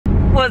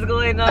What's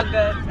going on,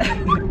 guys?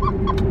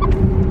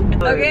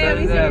 Okay,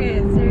 be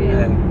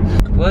serious.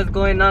 What's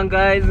going on,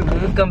 guys?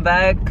 Welcome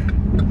back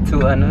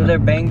to another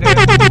banger.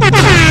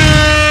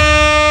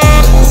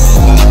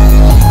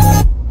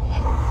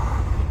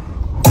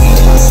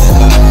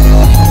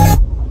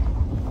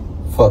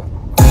 Fuck.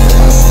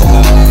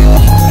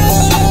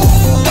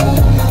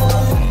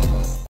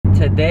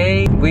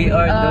 Today we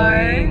are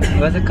doing,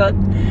 what's it called?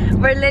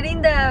 We're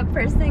letting the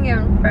person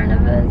in front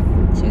of us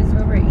choose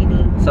what we're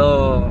eating.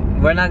 So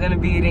we're not gonna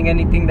be eating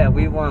anything that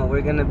we want.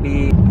 We're gonna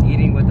be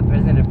eating what the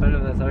person in front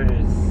of us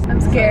orders. I'm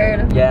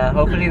scared. So, yeah,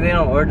 hopefully they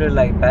don't order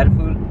like bad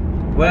food.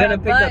 We're gonna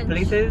pick the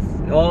places,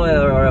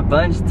 or a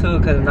bunch too,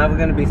 cause now we're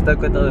gonna be stuck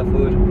with all the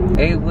food.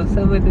 Hey, what's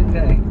up with this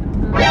guy?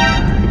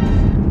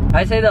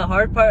 I say the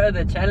hard part of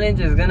the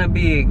challenge is gonna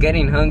be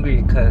getting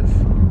hungry, cause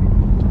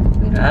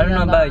I don't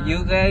know about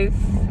you guys,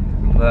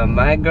 but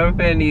my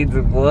girlfriend eats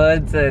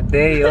once a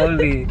day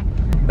only.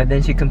 But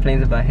then she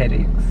complains about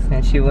headaches,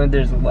 and she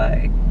wonders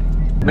why.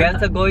 We have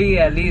to go eat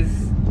at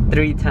least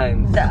 3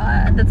 times.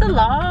 That's a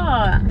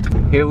lot.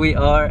 Here we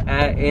are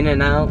at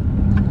In-N-Out.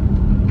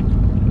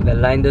 The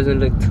line doesn't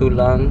look too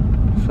long,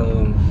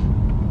 so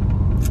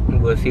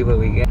we'll see what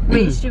we get.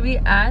 Wait, should we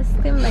ask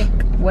them like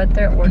what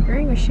they're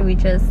ordering, or should we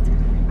just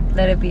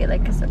let it be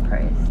like a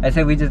surprise? I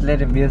said we just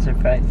let it be a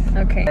surprise.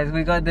 Okay. Guys,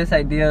 we got this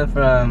idea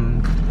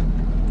from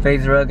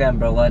Face Rug and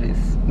Brawadis.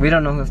 We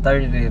don't know who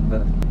started it,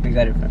 but we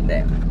got it from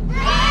them.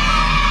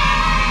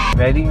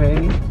 Ready?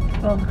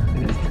 Oh,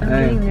 I'm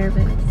getting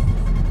nervous.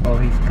 Oh,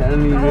 he's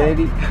coming.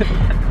 Ready?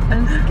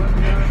 I'm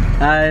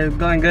scared. It's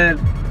going good.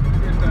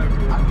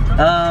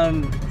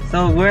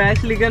 So we're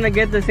actually gonna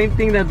get the same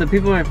thing that the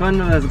people in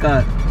front of us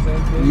got.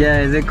 Yeah,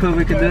 is it cool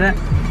we could do that?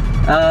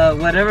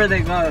 Whatever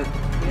they got,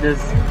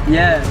 just,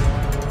 yeah.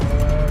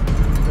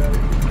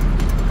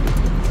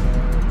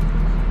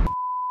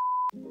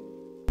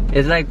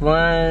 It's like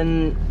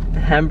one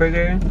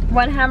hamburger.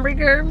 One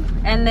hamburger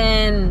and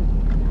then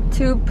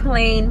 2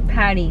 plain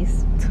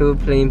patties. 2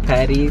 plain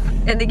patties.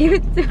 And they give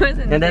it to us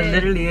and that's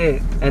literally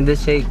it. And the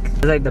shake.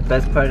 It's like the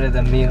best part of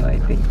the meal, I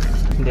think.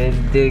 Let's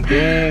dig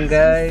in,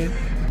 guys.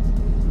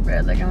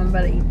 Bro, like I'm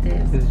about to eat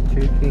this. It's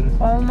tricky.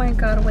 Oh my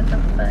god, what the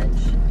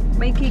fudge.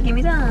 Mikey, give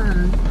me the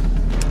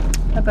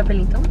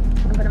papelito.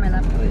 I'm putting my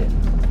lap. Oh, yeah.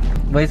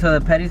 Wait, so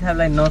the patties have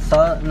like no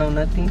salt, no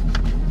nothing?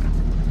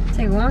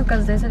 Según,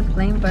 because this is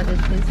plain, but it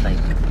tastes like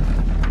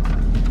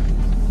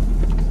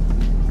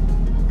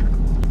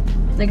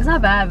it's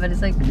not bad, but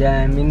it's like,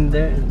 yeah, I mean,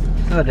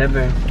 it's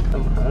whatever.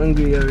 I'm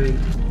hungry already.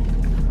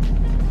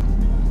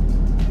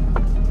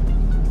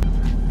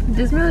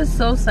 This meal is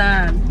so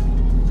sad.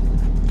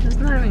 It's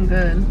not even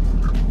good.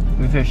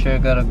 We for sure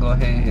gotta go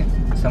ahead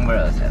somewhere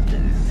else after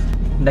this.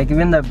 Like,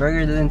 even the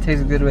burger doesn't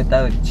taste good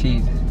without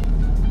cheese.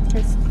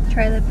 Let's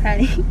try the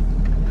patty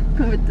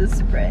with the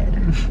spread.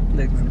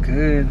 Looks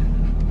good.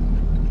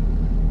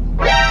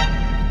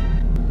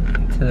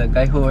 To the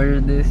guy who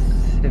ordered this,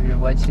 if you're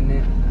watching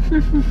it,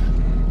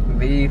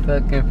 be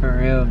fucking for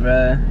real,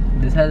 bruh.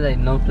 This has like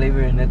no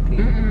flavor or nothing.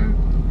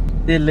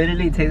 It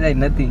literally tastes like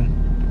nothing.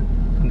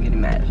 I'm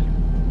getting mad.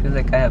 Feels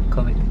like I have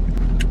COVID.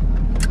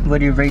 What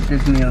do you rate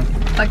this meal?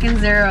 Fucking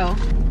 0.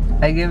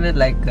 I give it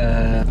like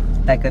a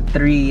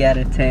 3 out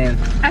of 10.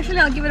 Actually,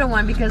 I'll give it a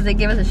 1 because they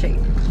give us a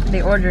shake.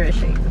 They order a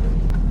shake.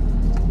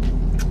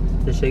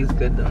 The shake's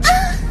good though.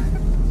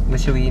 What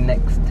should we eat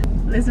next?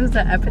 This was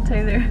the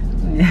appetizer.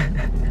 Yeah.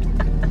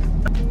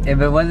 If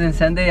it wasn't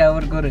Sunday, I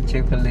would go to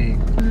Chick-fil-A.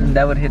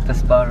 That would hit the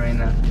spot right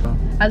now.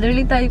 I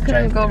literally thought you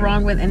couldn't go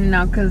wrong with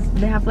In-N-Out because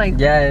they have like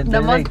the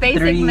most like basic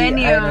 3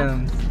 menu.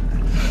 items.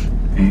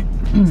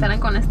 ¿Salen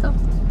con esto?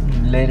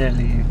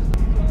 Literally.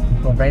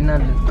 Well, right now,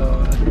 let's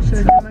go. Should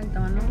we go to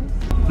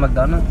McDonald's?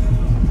 McDonald's?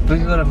 We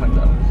can go to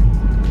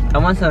McDonald's. I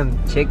want some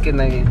chicken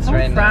nuggets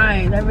right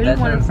fries. now. I really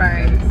wanted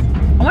fries.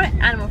 I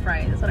wanted animal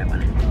fries. That's what I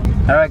wanted.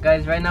 Alright,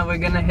 guys. Right now, we're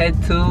gonna head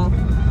to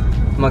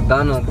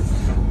McDonald's.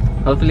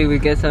 Hopefully, we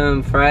get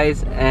some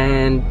fries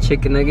and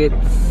chicken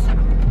nuggets.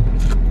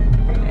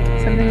 And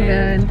something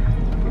good.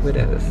 What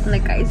else?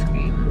 Like ice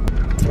cream.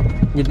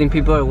 You think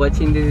people are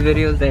watching these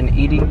videos and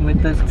eating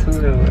with us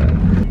too, or what?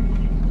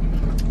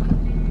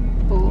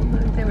 Oh,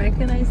 they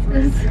recognize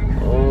us.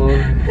 Oh.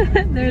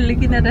 They're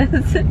looking at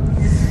us.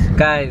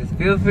 Guys,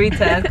 feel free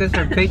to ask us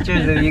for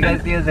pictures if you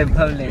guys see us in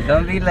public.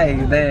 Don't be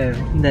like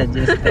them that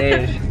just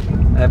stare.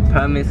 I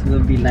promise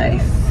we'll be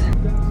nice.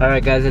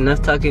 Alright guys,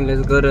 enough talking.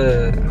 Let's go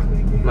to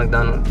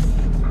McDonald's.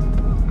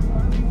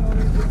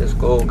 Let's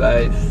go,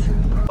 guys.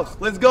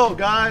 Let's go,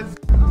 guys.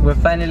 We're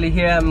finally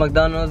here at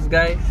McDonald's,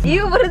 guys.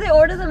 Ew, what did they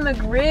order? The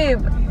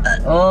McRib.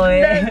 Oh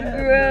yeah.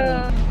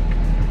 Gross.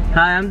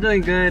 Hi, I'm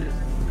doing good.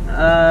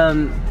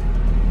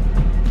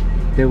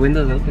 The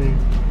window's open.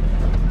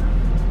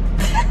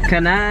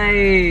 Can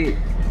I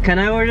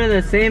order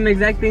the same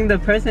exact thing the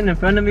person in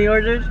front of me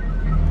ordered?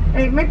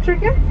 8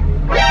 McChicken?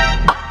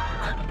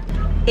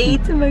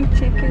 8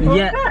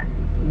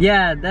 McChicken.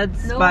 Yeah,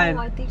 that's fine.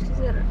 No, I think she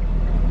said.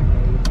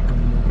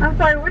 I'm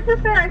sorry, what did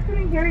you say? I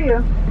couldn't hear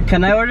you.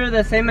 Can I order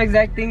the same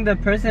exact thing the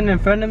person in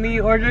front of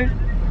me ordered?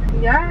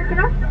 Yeah, you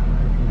can.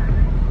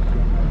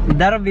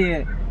 That'll be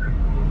it.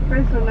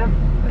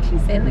 What she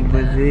saying like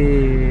Was that?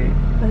 it?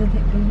 Was it the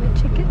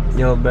English chickens?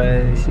 Yo,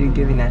 bro, she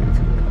giving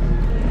attitude.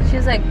 She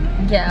was like,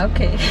 yeah,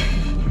 okay.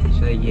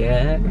 She's like,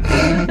 yeah.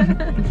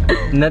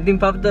 Nothing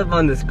popped up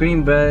on the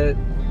screen, bro.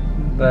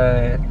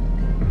 But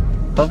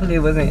hopefully it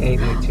wasn't 8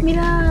 McChicken.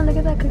 Mira, look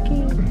at that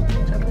cookie.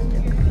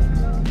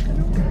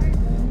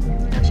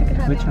 She could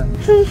have Which it. one?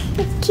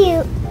 It's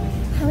cute.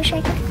 I wish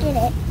I could get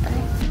it, but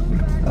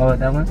Oh,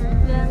 that one?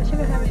 Yeah, she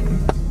could have it.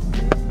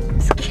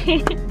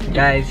 Scared.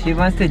 Guys, she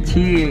wants to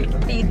cheat.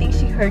 Do you think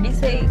she heard you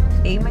say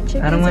ate my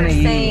chickens? I don't want to or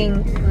eat.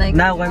 saying, like,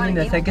 No, you I mean wanna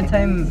the eat my second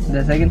chickens?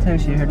 time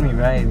she heard me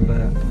right,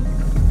 but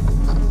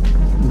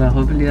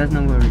hopefully that's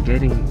not what we're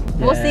getting.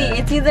 We'll see.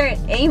 It's either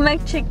ate my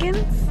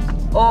chickens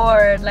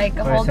or like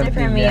a Or whole different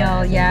something, meal.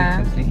 something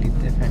Yeah. completely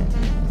different.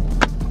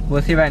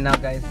 We'll see right now,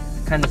 guys.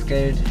 Kind of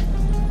scared.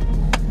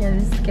 Yeah,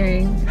 this is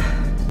scary.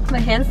 My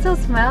hands still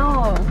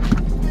smell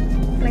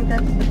like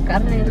that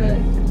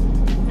carne.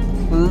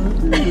 Look.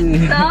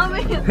 Stop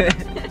it.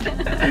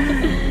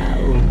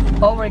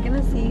 Oh, we're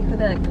gonna see who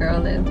that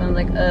girl is. I was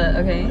like,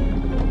 okay.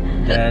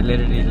 Yeah,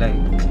 literally, like,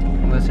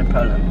 what's her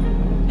problem?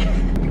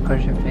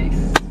 Record your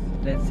face.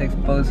 Let's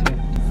expose her.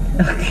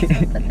 Okay.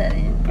 Put that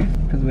in.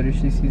 Because what if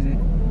she sees it?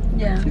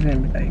 Yeah. She's gonna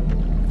be like,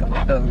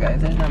 those guys,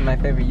 they're not my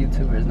favorite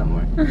YouTubers no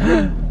more.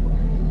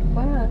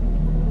 What?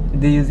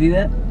 Do you see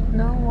that?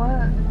 No,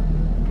 what?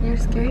 You're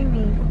scaring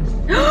me.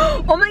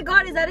 Oh my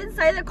god, is that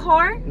inside the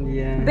car?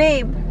 Yeah.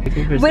 Babe,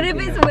 what if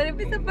it's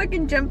it's a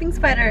fucking jumping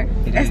spider?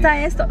 It is.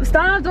 Está esto.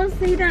 Stop, don't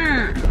say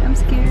that. I'm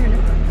scared.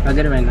 I'll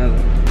get it right now.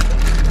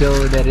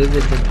 Yo, that is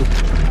it.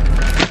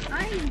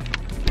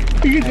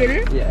 Did you get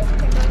it? Yeah.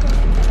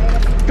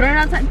 Throw it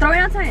outside. Throw it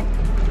outside.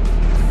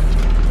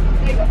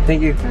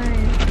 Thank you.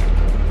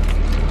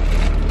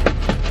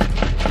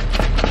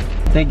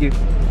 Thank you.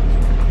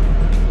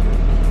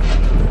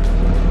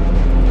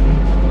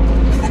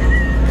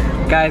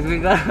 Guys, we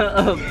got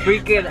a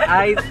freaking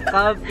iced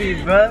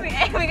coffee, bro. We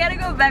gotta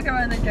go back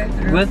around the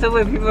drive-thru. What's up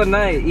with people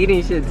not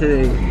eating shit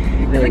today?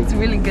 It Like, looks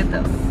really good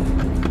though.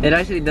 it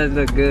actually does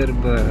look good,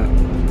 but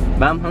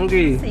I'm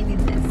hungry.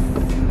 Saving this.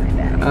 My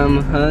bad.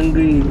 I'm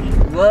hungry.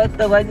 What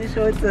the? Why'd you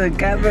show it to the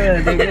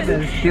camera? They're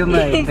gonna steal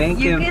my bank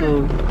You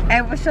info.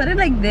 I showed it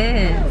like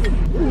this.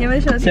 You ever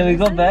showed it? Shall we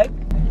go back?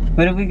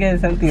 What if we get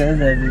something else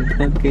that's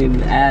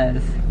fucking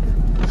ass?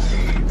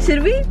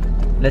 Should we?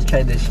 Let's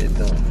try this shit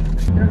though.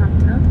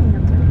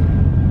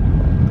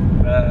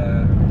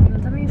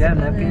 Yeah,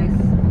 napkins.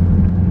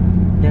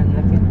 Yeah,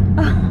 napkins.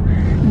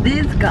 Oh,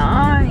 this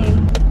guy.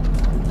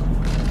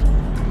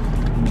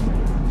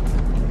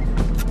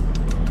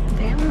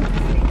 Damn,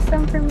 make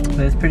some for me.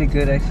 But it's pretty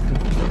good actually.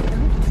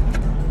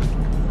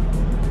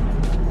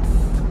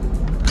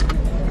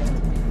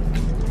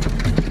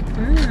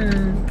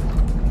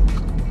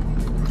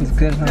 It's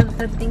good, huh?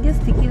 The thing is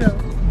sticky though.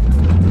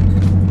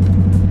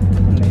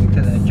 Maybe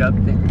because I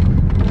dropped it.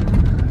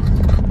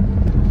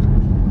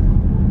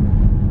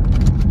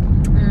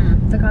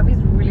 The coffee's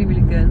really,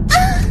 really good.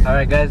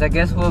 Alright guys, I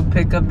guess we'll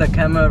pick up the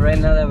camera right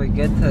now that we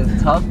get to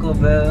Taco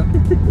Bell.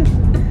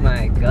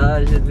 My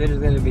gosh, this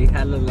video's gonna be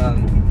hella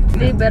long.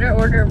 They better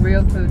order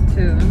real food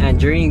too. And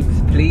drinks,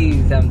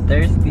 please, I'm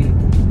thirsty.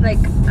 Like,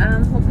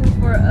 I'm hoping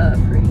for a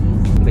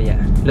freeze. But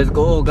yeah, let's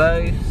go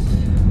guys.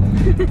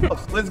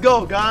 Let's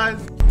go, guys.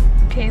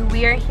 Okay,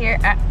 we are here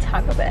at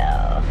Taco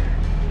Bell.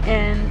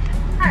 And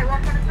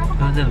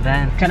It was a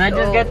van. Can I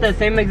just get the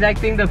same exact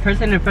thing the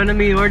person in front of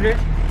me ordered?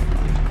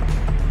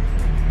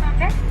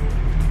 Okay.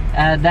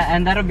 And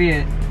that'll be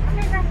it.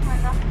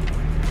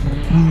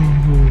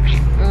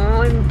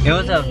 OMG. It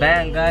was a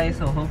van, guys,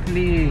 so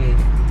hopefully,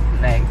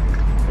 like,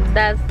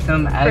 That's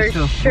some for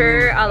actual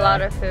sure food, a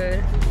lot guys. of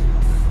food.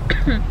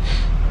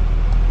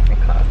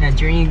 And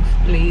drinks,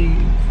 please,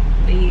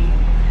 please.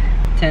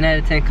 10 out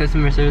of 10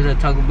 customer service at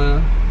Taco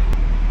Bell.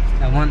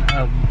 I want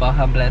a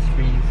Baja Blast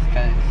freeze,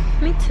 guys.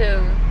 Me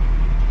too.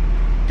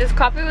 This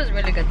coffee was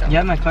really good though. You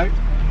have my card?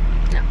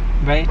 No.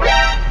 Right?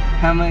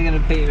 How am I gonna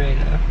pay right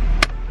now?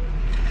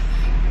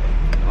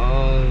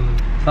 Oh,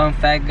 fun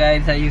fact,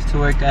 guys, I used to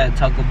work at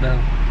Taco Bell.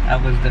 I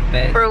was the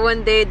best. For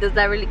one day, does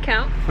that really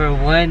count? For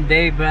one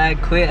day, bro, I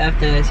quit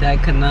after that shit. I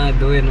could not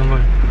do it no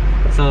more.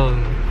 So,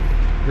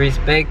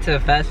 respect to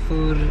fast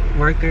food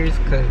workers,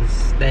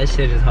 cause that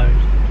shit is hard.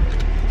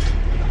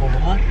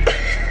 What?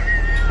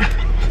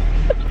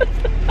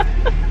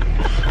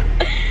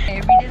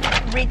 Okay,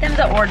 read them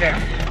the order.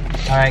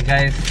 Alright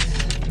guys,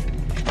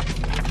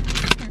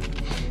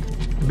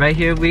 right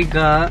here we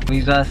got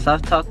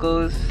soft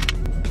tacos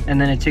and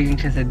then a chicken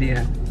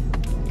quesadilla.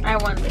 I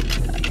want this.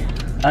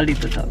 I'll eat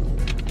the taco.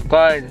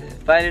 Guys,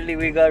 finally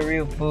we got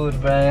real food,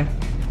 bruh.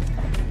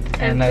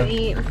 And to a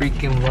eat.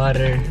 freaking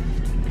water.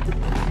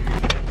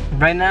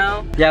 Right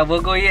now, yeah,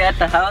 we'll go eat at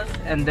the house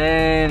and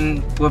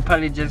then we'll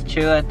probably just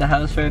chill at the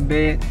house for a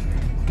bit,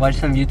 watch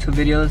some YouTube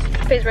videos.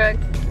 Face rug.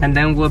 And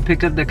then we'll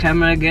pick up the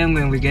camera again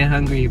when we get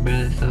hungry,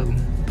 bruh. So,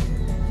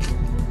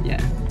 yeah.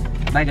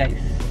 Bye, guys.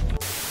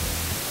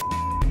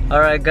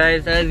 Alright,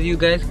 guys. As you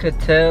guys could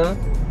tell,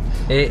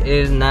 it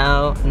is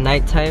now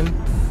nighttime.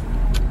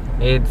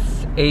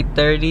 It's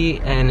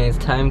 8:30 and it's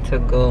time to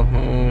go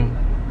home.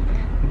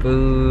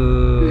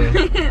 Boo.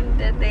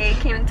 The day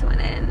came to an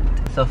end.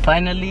 So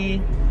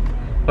finally,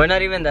 we're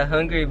not even that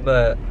hungry,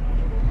 but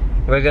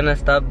we're gonna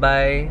stop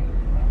by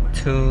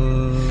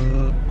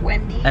to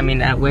Wendy's.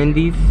 at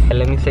Wendy's.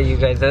 Let me set you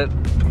guys up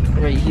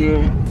right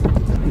here.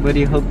 What are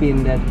you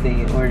hoping that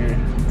they order?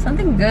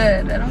 Something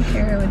good. I don't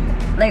care what.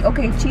 Like,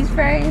 okay, cheese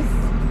fries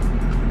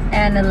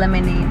and a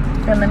lemonade.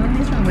 The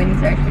lemonades from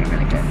Wendy's are actually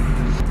really good.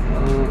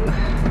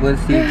 Oh, we'll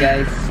see,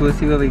 guys. We'll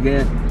see what we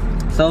get.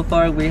 So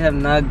far, we have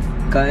not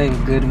gotten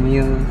good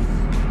meals.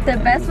 The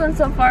best one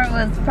so far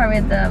was probably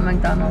the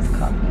McDonald's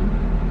coffee.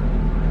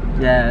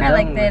 Yeah, I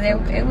liked it.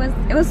 It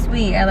was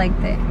sweet. I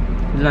liked it.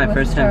 This is my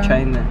first time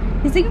trying that.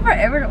 It's taking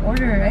forever to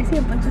order. I see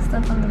a bunch of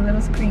stuff on the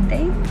little screen.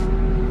 Dave.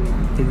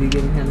 Is he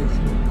getting hella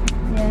shit?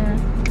 Yeah.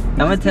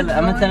 I'm gonna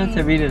tell him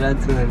to read it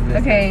out to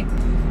us. Okay.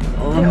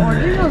 Oh, they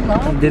ordered a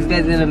lot. This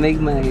guy's gonna make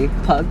my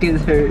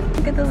pockets hurt.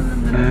 Look at those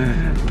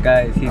little.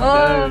 Guys, he's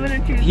I'm gonna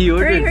choose. He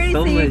ordered hurry,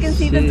 so so much you can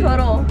see shit. the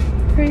total.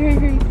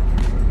 Hurry.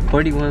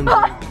 41.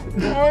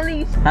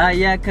 Holy. Hi,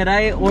 yeah, could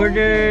I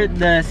order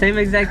the same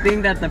exact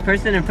thing that the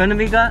person in front of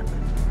me got?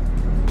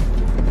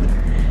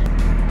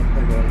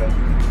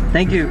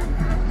 Thank you.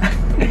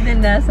 He did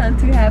not sound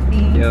too happy.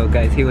 Yo,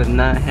 guys, he was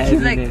not happy.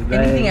 He's like,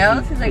 anything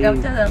else? He's like,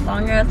 after that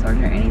longer ass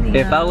order, anything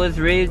If else? I was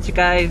rich,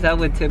 guys, I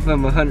would tip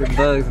him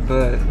 $100,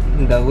 but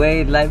the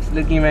way life's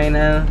looking right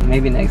now,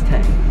 maybe next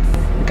time.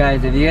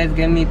 Guys, if you guys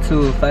get me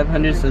to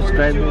 500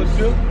 subscribers,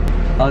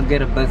 I'll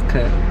get a buzz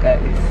cut, guys.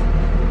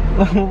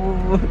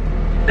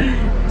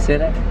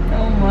 Should I?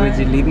 Oh my. Would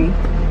you leave me?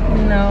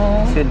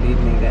 No. You should leave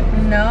me, guys.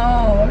 No,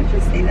 I would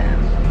just say that.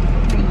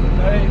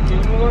 Hey, can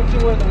you go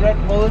to where the red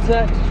pole is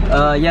at?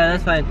 Yeah,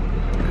 that's fine.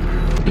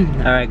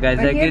 Alright, guys,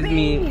 that gives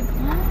me...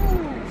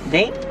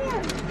 Dang!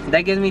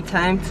 That gives me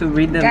time to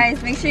read them.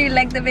 Guys, make sure you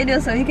like the video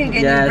so you can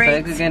get yeah, your breaks. so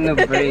I could get no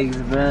breaks,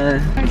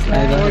 bruh.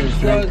 More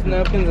straws,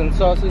 napkins, and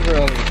sauces are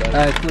all in there.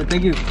 Alright, cool,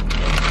 thank you.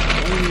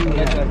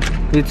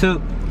 You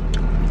too.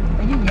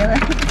 Are you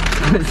yelling?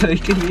 So you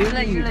can hear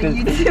me. You're like,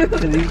 you too.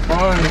 Cause he's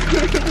fun.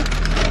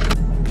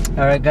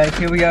 Alright, guys,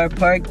 here we are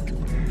parked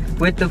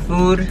with the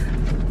food.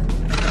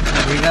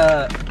 We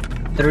got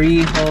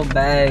 3 whole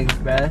bags,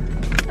 bruh.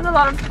 That's a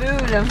lot of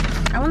food.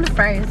 I want the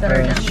fries that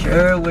are done.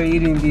 Sure, we're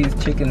eating these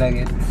chicken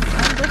nuggets.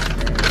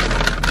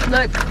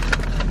 Look.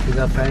 You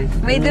got fries?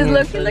 Wait, this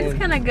looks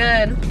kind of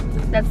good.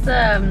 That's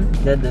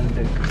That doesn't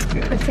look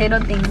good. potato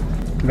thing.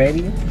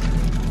 Ready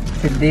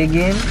to dig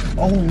in?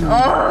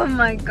 Oh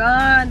my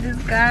god, this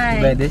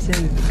guy. But this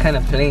is kind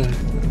of plain.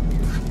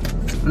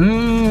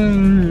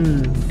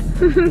 Mmm.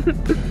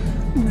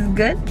 This is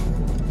good?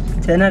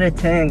 10 out of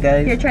 10,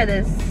 guys. Here, try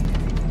this.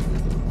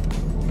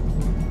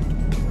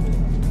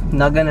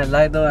 Not gonna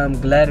lie though, I'm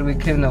glad we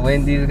came to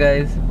Wendy's,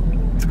 guys.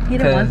 He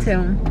didn't want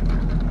to.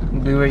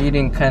 We were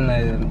eating kind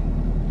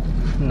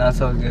of not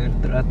so good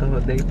throughout the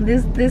whole day.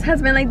 This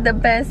has been like the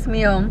best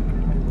meal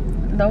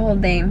the whole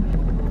day.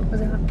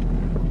 Was it hot?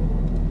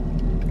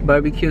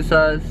 Barbecue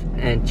sauce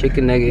and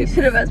chicken You nuggets.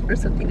 should have asked for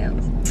something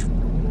else.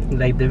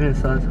 Like different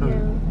sauce, huh?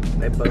 Yeah.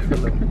 Like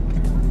buffalo.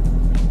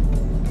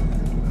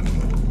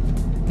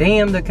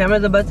 Damn, the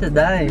camera's about to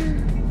die.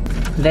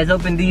 Let's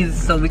open these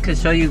so we can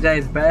show you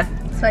guys, bruh.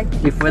 So I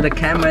can Before the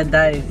camera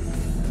dies.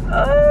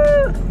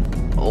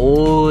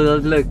 Oh,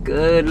 those look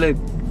good. Look.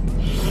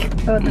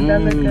 Oh, that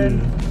does look good.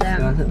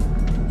 Yeah.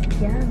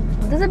 Yeah.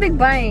 That's a big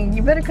bite.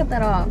 You better cut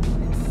that off.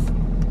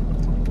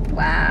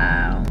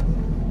 Wow.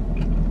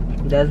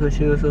 That's what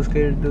she was so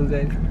scared to do,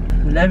 guys.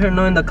 Let her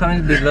know in the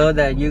comments below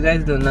that you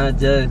guys do not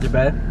judge,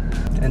 bruh.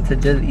 And to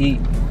just eat.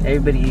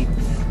 Everybody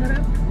eats. Shut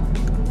up.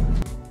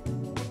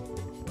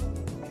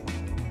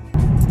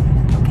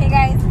 Okay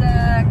guys,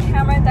 the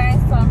camera died,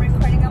 so I'm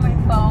recording on my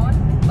phone.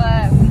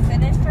 But we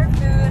finished our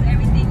food.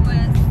 Everything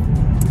was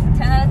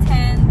 10 out of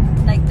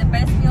 10. Like the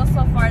best meal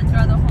so far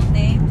throughout the whole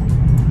day.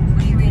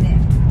 What do you rate it?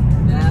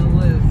 That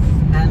was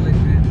hella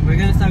good. We're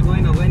gonna start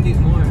going to Wendy's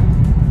more.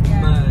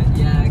 Yeah. But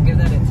yeah, I give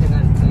that a 10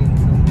 out of 10.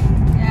 So.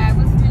 Yeah, it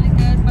was really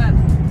good. But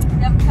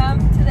we have come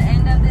to the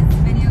end of this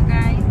video,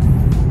 guys.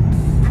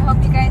 I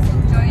hope you guys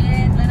enjoyed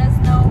it. Let us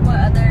know what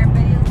other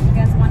videos you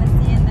guys want to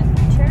see in the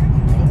future.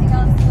 Anything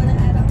else you want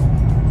to add on?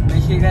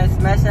 Make sure you guys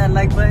smash that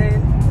like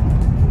button.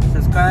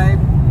 Subscribe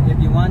if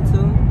you want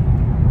to.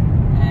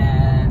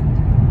 And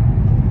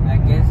I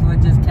guess we'll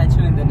just catch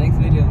you in